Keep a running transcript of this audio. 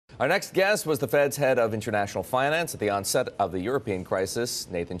Our next guest was the Fed's head of international finance at the onset of the European crisis.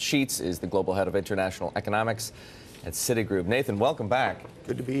 Nathan Sheets is the global head of international economics at Citigroup. Nathan, welcome back.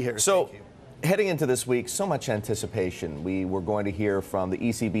 Good to be here. So, Thank you. Heading into this week, so much anticipation. We were going to hear from the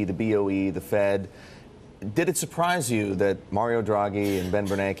ECB, the BOE, the Fed. Did it surprise you that Mario Draghi and Ben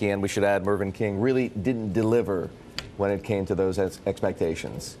Bernanke, and we should add Mervyn King, really didn't deliver when it came to those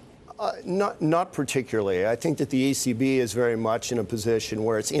expectations? Not particularly. I think that the ECB is very much in a position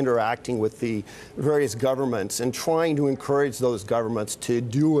where it's interacting with the various governments and trying to encourage those governments to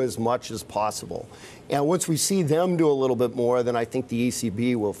do as much as possible. And once we see them do a little bit more, then I think the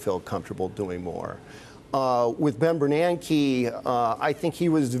ECB will feel comfortable doing more. With Ben Bernanke, I think he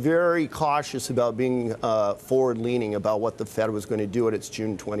was very cautious about being forward-leaning about what the Fed was going to do at its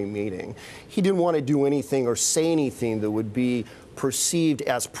June 20 meeting. He didn't want to do anything or say anything that would be perceived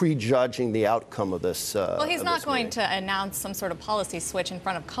as prejudging the outcome of this. Well, he's not going to announce some sort of policy switch in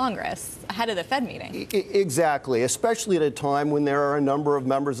front of Congress ahead of the Fed meeting. Exactly, especially at a time when there are a number of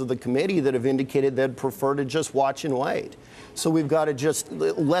members of the committee that have indicated they'd prefer to just watch and wait. So we've got to just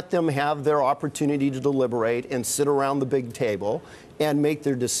let them have their opportunity to deliberate and sit around the big table and make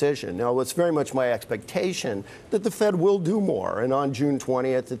their decision. Now, it's very much my expectation that the Fed will do more, and on June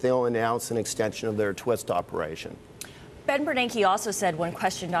 20th that they'll announce an extension of their twist operation. Ben Bernanke also said, when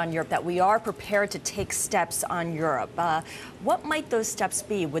questioned on Europe, that we are prepared to take steps on Europe. What might those steps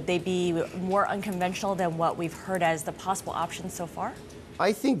be? Would they be more unconventional than what we've heard as the possible options so far?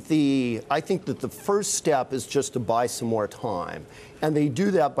 I think that the first step is just to buy some more time, and they do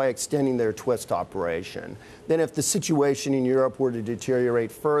that by extending their twist operation. Then if the situation in Europe were to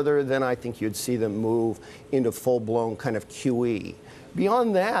deteriorate further, then I think you'd see them move into full-blown kind of QE.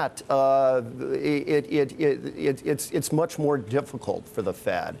 Beyond that, it's much more difficult for the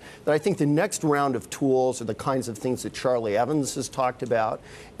Fed. But I think the next round of tools are the kinds of things that Charlie Evans has talked about,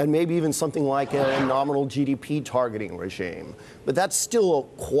 and maybe even something like a nominal GDP targeting regime. But that's still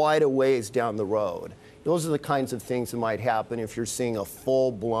quite a ways down the road. Those are the kinds of things that might happen if you're seeing a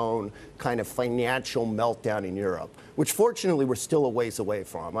full-blown kind of financial meltdown in Europe, which fortunately we're still a ways away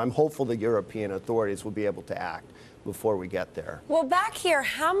from. I'm hopeful the European authorities will be able to act before we get there. Well, back here,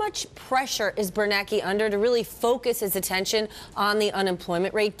 how much pressure is Bernanke under to really focus his attention on the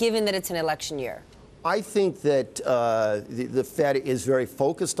unemployment rate, given that it's an election year? I think that the Fed is very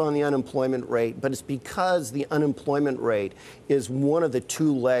focused on the unemployment rate, but it's because the unemployment rate is one of the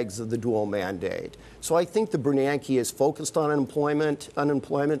two legs of the dual mandate. So I think that Bernanke is focused on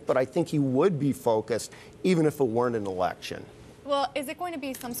unemployment, but I think he would be focused even if it weren't an election. Well, is it going to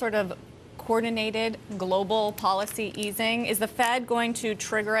be some sort of coordinated global policy easing? Is the Fed going to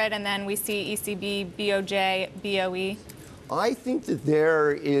trigger it and then we see ECB, BOJ, BOE? I think that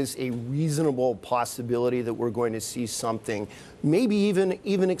there is a reasonable possibility that we're going to see something, maybe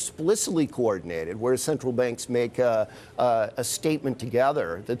even explicitly coordinated, where central banks make a statement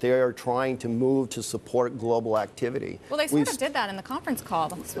together that they are trying to move to support global activity. Well, they sort of did that in the conference call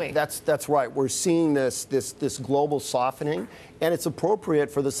this week. That's right. We're seeing this global softening, and it's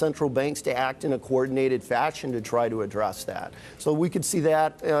appropriate for the central banks to act in a coordinated fashion to try to address that. So we could see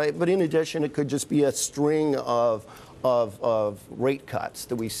that, but in addition, it could just be a string of rate cuts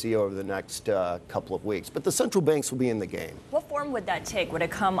that we see over the next couple of weeks. But the central banks will be in the game. What form would that take? Would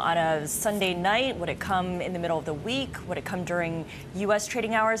it come on a Sunday night? Would it come in the middle of the week? Would it come during U.S.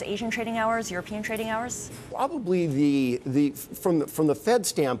 trading hours, Asian trading hours, European trading hours? Probably from the Fed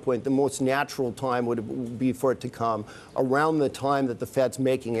standpoint, the most natural time would be for it to come around the time that the Fed's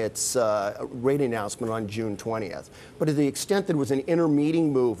making its rate announcement on June 20th. But to the extent that it was an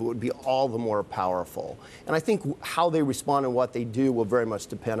intermeeting move, it would be all the more powerful. And I think how they respond and what they do will very much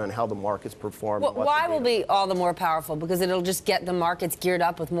depend on how the markets perform. Well, why will be all the more powerful? Because it'll just get the markets geared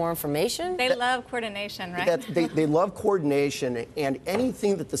up with more information? They love coordination, right? They love coordination, and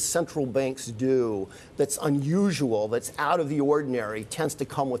anything that the central banks do that's unusual, that's out of the ordinary, tends to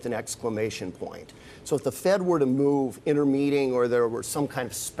come with an exclamation point. So if the Fed were to move intermeeting or there were some kind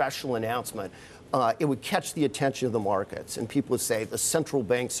of special announcement, it would catch the attention of the markets, and people would say the central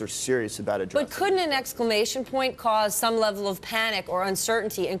banks are serious about addressing. But couldn't an exclamation point cause some level of panic or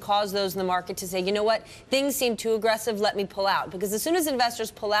uncertainty and cause those in the market to say, you know what, things seem too aggressive, let me pull out? Because as soon as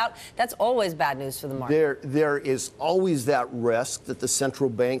investors pull out, that's always bad news for the market. There is always that risk that the central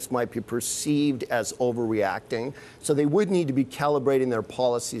banks might be perceived as overreacting, so they would need to be calibrating their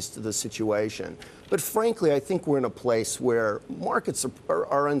policies to the situation. But frankly, I think we're in a place where markets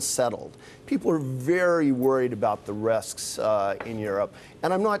are unsettled. People are very worried about the risks in Europe.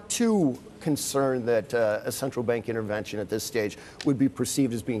 And I'm not too concerned that a central bank intervention at this stage would be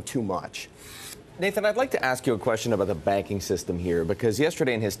perceived as being too much. Nathan, I'd like to ask you a question about the banking system here, because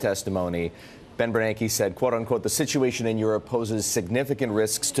yesterday in his testimony, Ben Bernanke said, quote unquote, the situation in Europe poses significant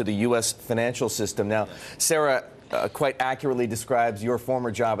risks to the U.S. financial system. Now, Sara quite accurately describes your former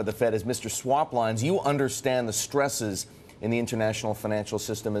job at the Fed as Mr. Swap Lines. You understand the stresses in the international financial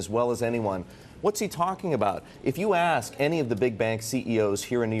system as well as anyone. What's he talking about? If you ask any of the big bank CEOs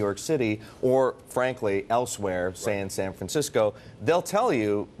here in New York City, or frankly elsewhere, say in San Francisco, they'll tell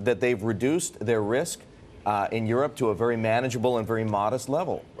you that they've reduced their risk in Europe to a very manageable and very modest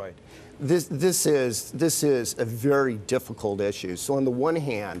level. Right. This is a very difficult issue. So on the one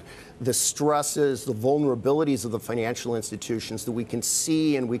hand, the stresses, the vulnerabilities of the financial institutions that we can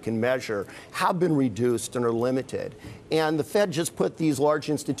see and we can measure have been reduced and are limited. And the Fed just put these large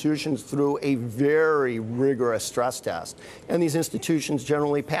institutions through a very rigorous stress test. And these institutions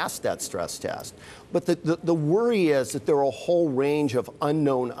generally passed that stress test. But the worry is that there are a whole range of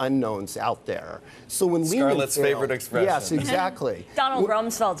unknown unknowns out there. So when Scarlett's Lehman failed, favorite expression. Yes, exactly. Donald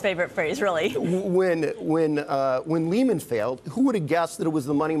Rumsfeld's favorite phrase, really. When Lehman failed, who would have guessed that it was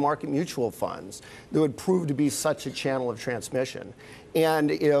the money market mutual funds that would prove to be such a channel of transmission?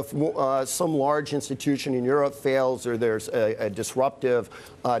 And if some large institution in Europe fails, or there's a disruptive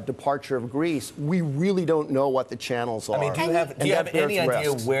departure of Greece, we really don't know what the channels are. I mean, do you have any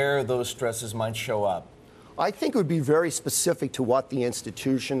idea where those stresses might show up? I think it would be very specific to what the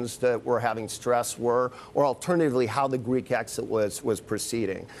institutions that were having stress were, or alternatively, how the Greek exit was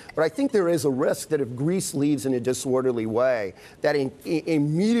proceeding. But I think there is a risk that if Greece leaves in a disorderly way, that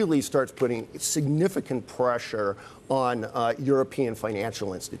immediately starts putting significant pressure on European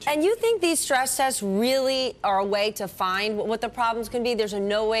financial institutions. And you think these stress tests really are a way to find what the problems can be? There's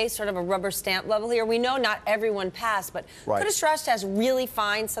no way, sort of a rubber stamp level here. We know not everyone passed, but could a stress test really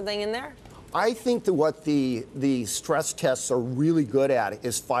find something in there? I think that what the stress tests are really good at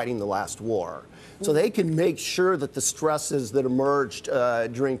is fighting the last war. So they can make sure that the stresses that emerged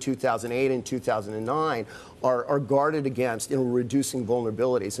during 2008 and 2009 are guarded against in reducing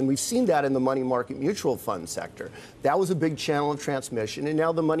vulnerabilities. And we've seen that in the money market mutual fund sector. That was a big channel of transmission, and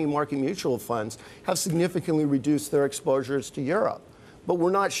now the money market mutual funds have significantly reduced their exposures to Europe. But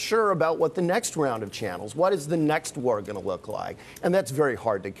we're not sure about what the next round of channels, what is the next war going to look like? And that's very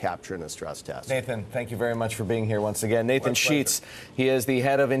hard to capture in a stress test. Nathan, thank you very much for being here once again. Nathan Sheets, he is the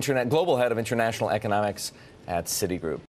global head of international economics at Citigroup.